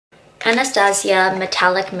Anastasia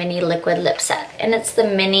Metallic Mini Liquid Lip Set. And it's the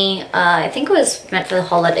mini, I think it was meant for the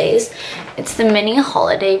holidays. It's the mini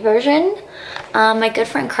holiday version. My good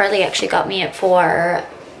friend Carly actually got me it for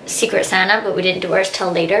Secret Santa, but we didn't do ours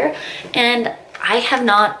till later. And I have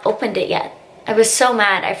not opened it yet. I was so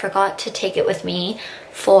mad I forgot to take it with me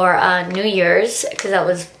for New Year's, because that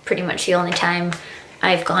was pretty much the only time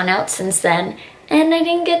I've gone out since then, and I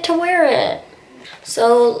didn't get to wear it.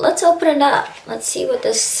 So let's open it up. Let's see what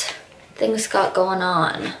this thing's got going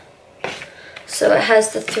on. So it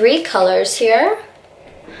has the 3 colors here.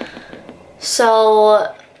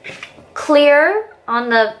 So clear on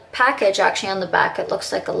the package, actually on the back it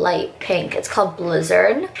looks like a light pink. It's called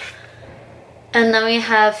Blizzard. And then we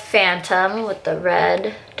have Phantom with the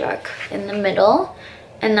red dark in the middle.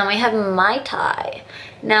 And then we have Mai Tai.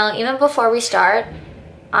 Now, even before we start,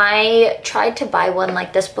 I tried to buy one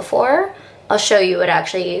like this before. I'll show you it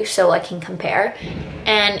actually so I can compare.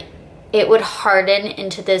 And it would harden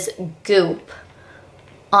into this goop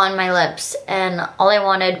on my lips. And all I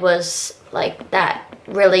wanted was like that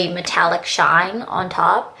really metallic shine on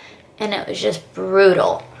top. And it was just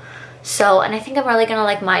brutal. So, and I think I'm really gonna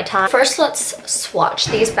like Mai Tai. First, let's swatch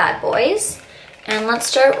these bad boys. And let's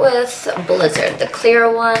start with Blizzard, the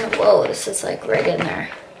clear one. Whoa, this is like right in there,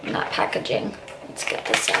 in that packaging. Let's get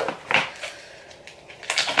this out.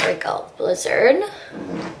 There we go, Blizzard.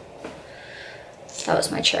 That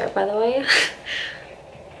was my chair, by the way.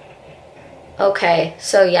 Okay,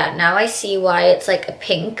 so yeah, now I see why it's like a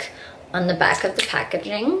pink on the back of the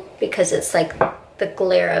packaging, because it's like the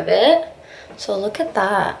glare of it. So look at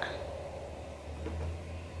that.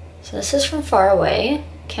 So this is from far away.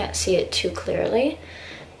 Can't see it too clearly.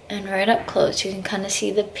 And right up close, you can kind of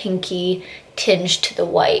see the pinky tinge to the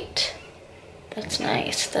white. That's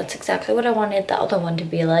nice. That's exactly what I wanted the other one to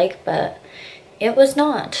be like, but it was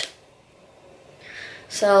not.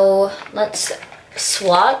 So let's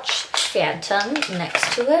swatch Phantom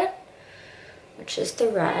next to it, which is the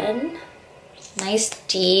red. Nice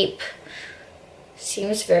deep.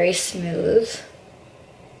 Seems very smooth.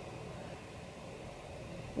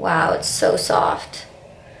 Wow, it's so soft.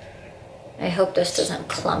 I hope this doesn't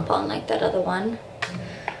clump on like that other one.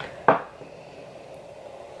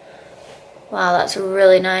 Wow, that's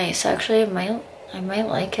really nice. Actually, I might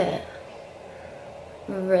like it.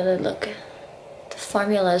 Really look. The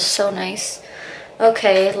formula is so nice.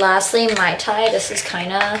 Okay, lastly, Mai Tai. This is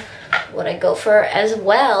kind of what I go for as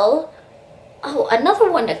well. Oh,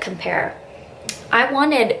 another one to compare. I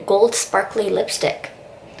wanted gold sparkly lipstick.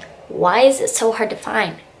 Why is it so hard to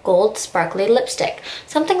find? Gold sparkly lipstick.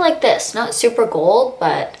 Something like this, not super gold,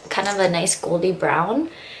 but kind of a nice goldy brown.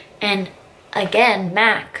 And again,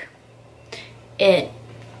 MAC. It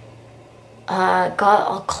got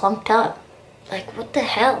all clumped up. Like, what the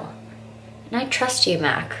hell? And I trust you,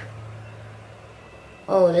 MAC.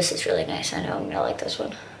 Oh, this is really nice. I know I'm gonna like this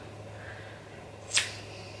one.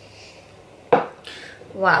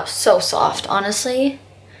 Wow, so soft, honestly.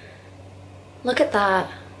 Look at that.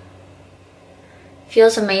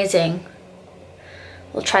 Feels amazing.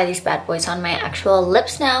 We'll try these bad boys on my actual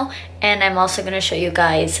lips now, and I'm also gonna show you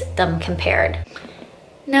guys them compared.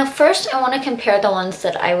 Now first I want to compare the ones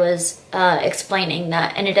that I was explaining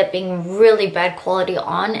that ended up being really bad quality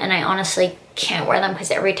on, and I honestly can't wear them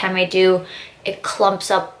because every time I do, it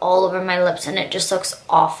clumps up all over my lips and it just looks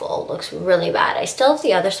awful. It looks really bad. I still have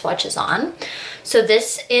the other swatches on. So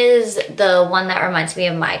this is the one that reminds me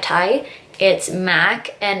of Mai Tai. It's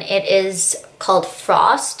MAC and it is called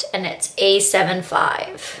Frost and it's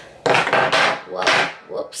A75. Whoa,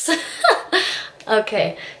 whoops.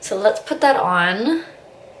 Okay, so let's put that on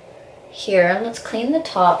here. Let's clean the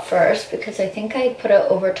top first because I think I put it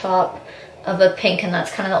over top of a pink and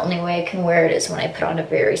that's kind of the only way I can wear it is when I put on a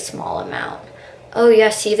very small amount. Oh yeah,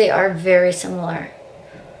 see, they are very similar.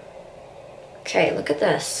 Okay, look at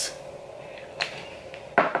this.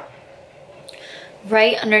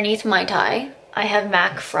 Right underneath Mai Tai, I have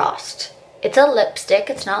MAC Frost. It's a lipstick,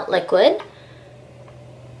 it's not liquid.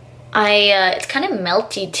 It's kind of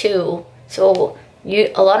melty too, so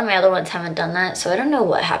a lot of my other ones haven't done that, so I don't know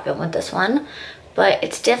what happened with this one. But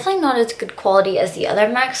it's definitely not as good quality as the other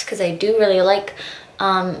MACs because I do really like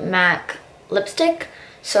MAC lipstick.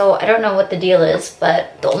 So I don't know what the deal is,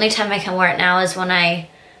 but the only time I can wear it now is when I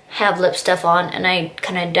have lip stuff on and I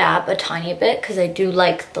kind of dab a tiny bit because I do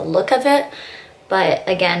like the look of it. But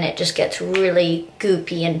again, it just gets really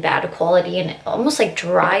goopy and bad quality and it almost like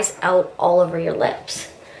dries out all over your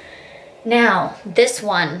lips. Now, this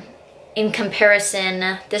one, in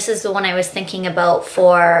comparison, this is the one I was thinking about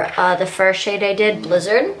for the first shade I did,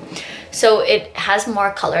 Blizzard. So it has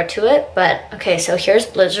more color to it, but okay, so here's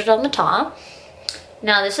Blizzard on the top.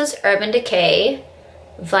 Now this is Urban Decay,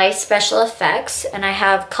 Vice Special Effects, and I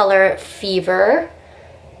have color Fever.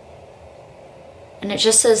 And it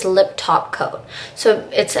just says lip top coat. So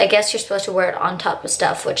it's, I guess you're supposed to wear it on top of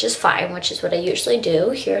stuff, which is fine, which is what I usually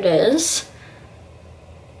do. Here it is.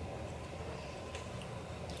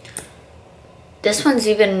 This one's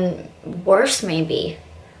even worse, maybe.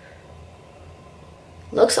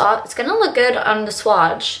 Looks odd. It's gonna look good on the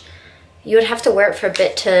swatch. You would have to wear it for a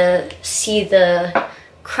bit to see the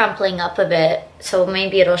crumpling up a bit, so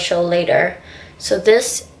maybe it'll show later. So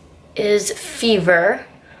this is Fever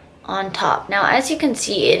on top. Now, as you can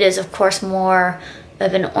see, it is of course more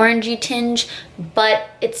of an orangey tinge, but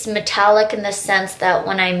it's metallic in the sense that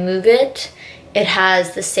when I move it, it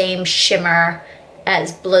has the same shimmer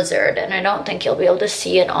as Blizzard, and I don't think you'll be able to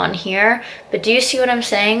see it on here, but do you see what I'm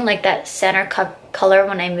saying? Like that center color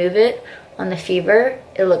when I move it on the Fever,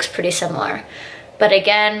 it looks pretty similar. But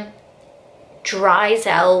again, dries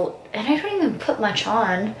out, and I don't even put much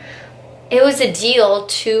on. It was a deal,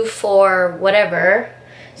 2 for whatever.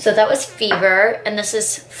 So that was Fever, and this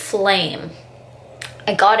is Flame.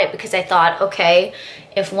 I got it because I thought, okay,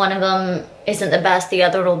 if one of them isn't the best, the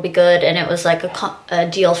other will be good, and it was like a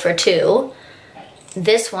deal for 2.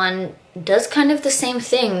 This one does kind of the same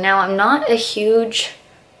thing. Now, I'm not a huge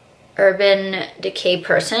Urban Decay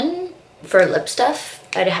person for lip stuff.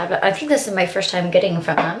 I think this is my first time getting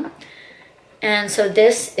from them. And so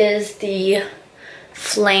this is the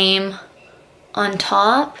Flame on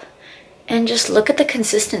top. And just look at the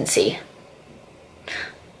consistency.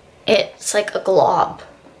 It's like a glob.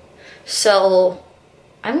 So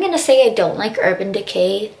I'm gonna say I don't like Urban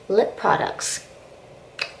Decay lip products.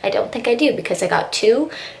 I don't think I do because I got 2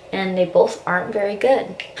 and they both aren't very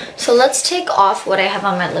good. So let's take off what I have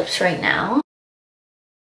on my lips right now.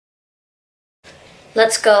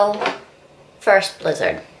 Let's go first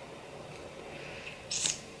Blizzard.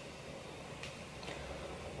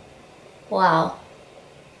 Wow.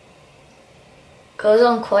 Goes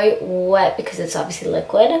on quite wet because it's obviously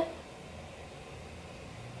liquid.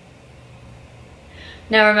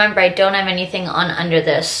 Now remember, I don't have anything on under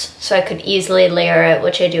this, so I could easily layer it,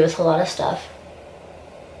 which I do with a lot of stuff.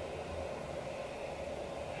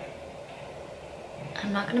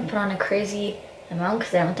 I'm not gonna put on a crazy amount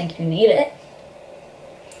because I don't think you need it.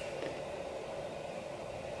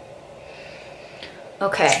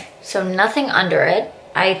 Okay, so nothing under it.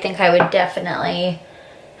 I think I would definitely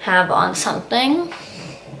have on something.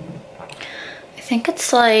 I think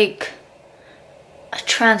it's like a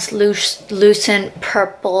translucent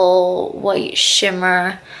purple white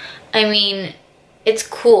shimmer. I mean, it's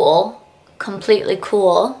cool, completely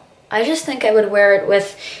cool. I just think I would wear it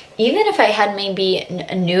with, even if I had maybe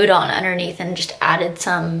a nude on underneath and just added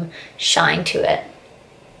some shine to it.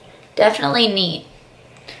 Definitely neat.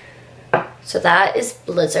 So that is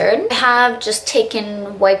Blizzard. I have just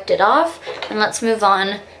wiped it off, and let's move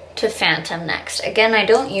on to Phantom next. Again, I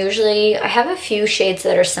have a few shades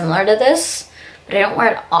that are similar to this, but I don't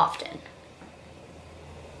wear it often.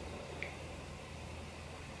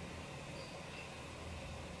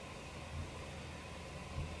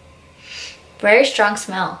 Very strong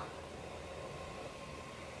smell.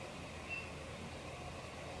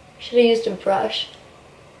 Should have used a brush.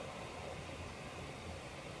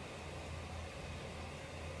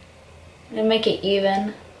 And make it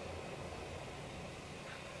even.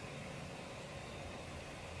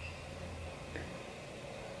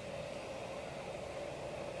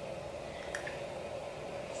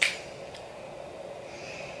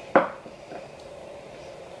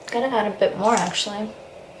 Gotta add a bit more actually.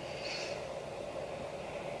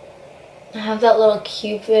 I have that little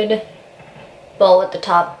cupid bow at the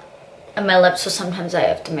top of my lips, so sometimes I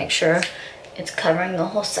have to make sure it's covering the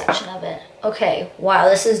whole section of it. Okay, wow,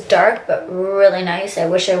 this is dark but really nice. I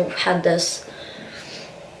wish I had this.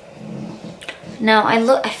 Now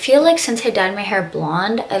I feel like since I dyed my hair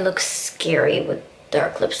blonde, I look scary with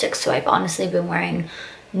dark lipstick, so I've honestly been wearing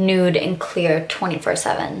nude and clear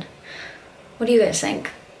 24/7. What do you guys think?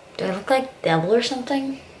 Do I look like devil or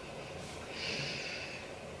something?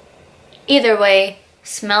 Either way,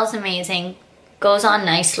 smells amazing, goes on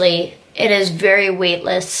nicely. It is very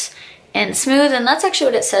weightless and smooth, and that's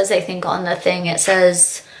actually what it says, I think, on the thing. It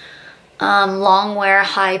says long wear,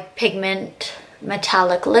 high pigment,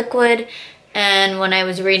 metallic liquid, and when I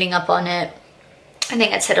was reading up on it, I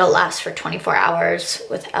think it said it'll last for 24 hours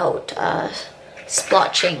without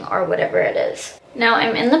splotching or whatever it is. Now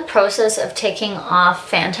I'm in the process of taking off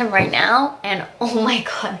Phantom right now, and oh my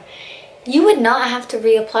god, you would not have to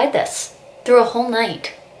reapply this through a whole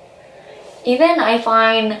night. Even I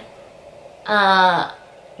find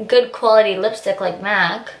good quality lipstick like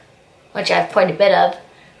MAC which I have quite a bit of,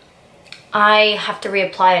 I have to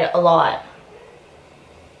reapply it a lot.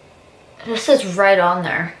 This is right on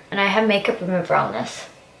there, and I have makeup remover on this.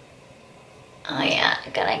 Oh yeah, I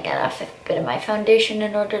gotta get off a bit of my foundation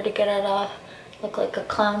in order to get it off. Look like a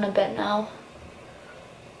clown a bit now.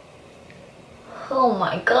 Oh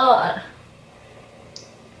my god.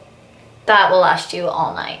 That will last you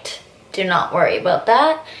all night. Do not worry about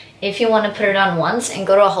that. If you want to put it on once and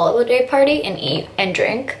go to a holiday party and eat and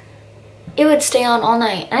drink, it would stay on all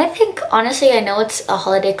night. And I think, honestly, I know it's a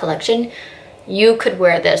holiday collection. You could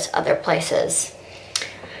wear this other places.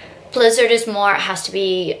 Blizzard is more, it has to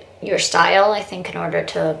be your style, I think, in order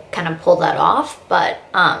to kind of pull that off. But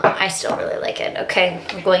I still really like it. Okay,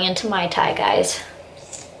 we're going into Mai Tai, guys.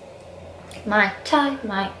 Mai Tai,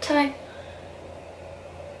 Mai Tai.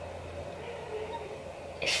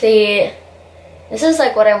 See, this is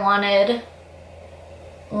like what I wanted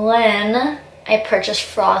when I purchased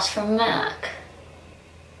Frost from MAC.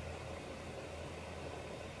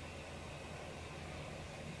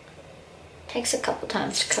 Takes a couple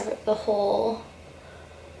times to cover the whole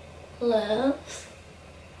lips.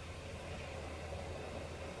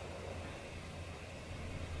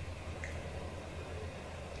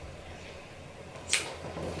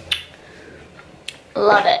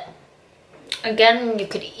 Love it. Again, you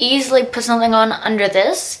could easily put something on under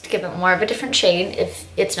this to give it more of a different shade if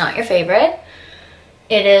it's not your favorite.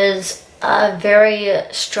 It is a very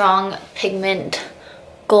strong pigment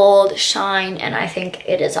gold shine, and I think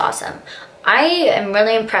it is awesome. I am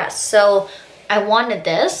really impressed. So I wanted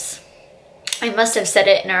this. I must have said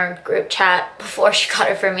it in our group chat before she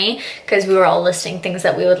got it for me, because we were all listing things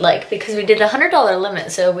that we would like, because we did a $100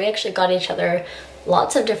 limit, so we actually got each other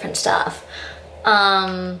lots of different stuff.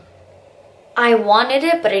 I wanted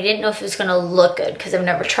it, but I didn't know if it was gonna look good because I've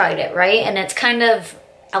never tried it, right? And it's kind of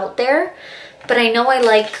out there, but I know I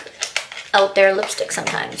like out there lipstick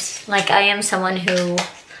sometimes. Like, I am someone who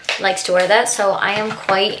likes to wear that, so I am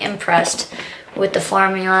quite impressed with the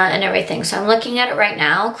formula and everything. So I'm looking at it right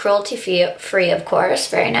now. Cruelty free, of course,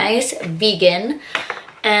 very nice. Vegan.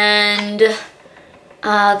 And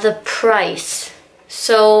the price.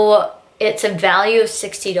 So it's a value of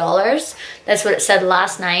 $60. That's what it said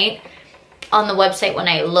last night on the website when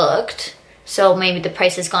I looked. So maybe the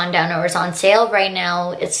price has gone down or is on sale. Right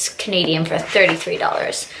now it's Canadian for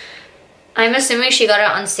 $33. I'm assuming she got it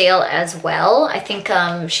on sale as well. I think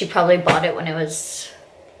she probably bought it when it was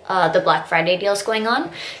the Black Friday deals going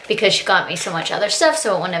on, because she got me so much other stuff,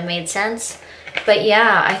 so it wouldn't have made sense. But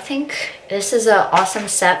yeah, I think this is an awesome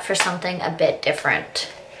set for something a bit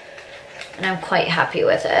different, and I'm quite happy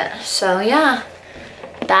with it. So yeah,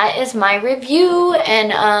 that is my review,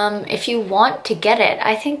 and if you want to get it,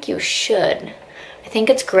 I think you should. I think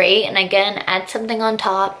it's great, and again, add something on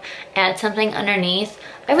top, add something underneath.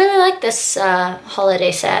 I really like this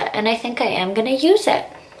holiday set, and I think I am gonna use it.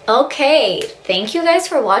 Okay, thank you guys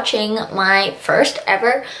for watching my first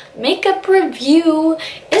ever makeup review.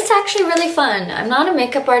 It's actually really fun. I'm not a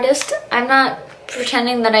makeup artist. I'm not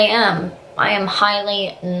pretending that I am. I am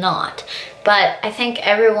highly not. But I think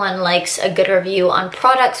everyone likes a good review on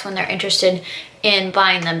products when they're interested in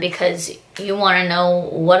buying them, because you want to know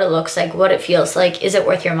what it looks like, what it feels like, is it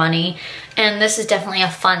worth your money? And this is definitely a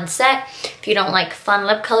fun set. If you don't like fun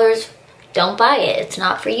lip colors, don't buy it. It's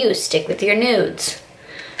not for you. Stick with your nudes.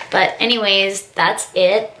 But anyways, that's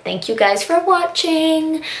it. Thank you guys for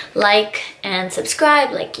watching. Like and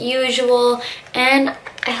subscribe like usual. And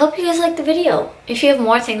I hope you guys liked the video. If you have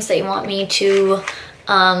more things that you want me to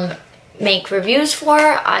make reviews for,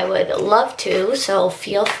 I would love to. So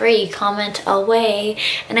feel free, comment away.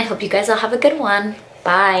 And I hope you guys all have a good one.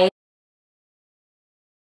 Bye.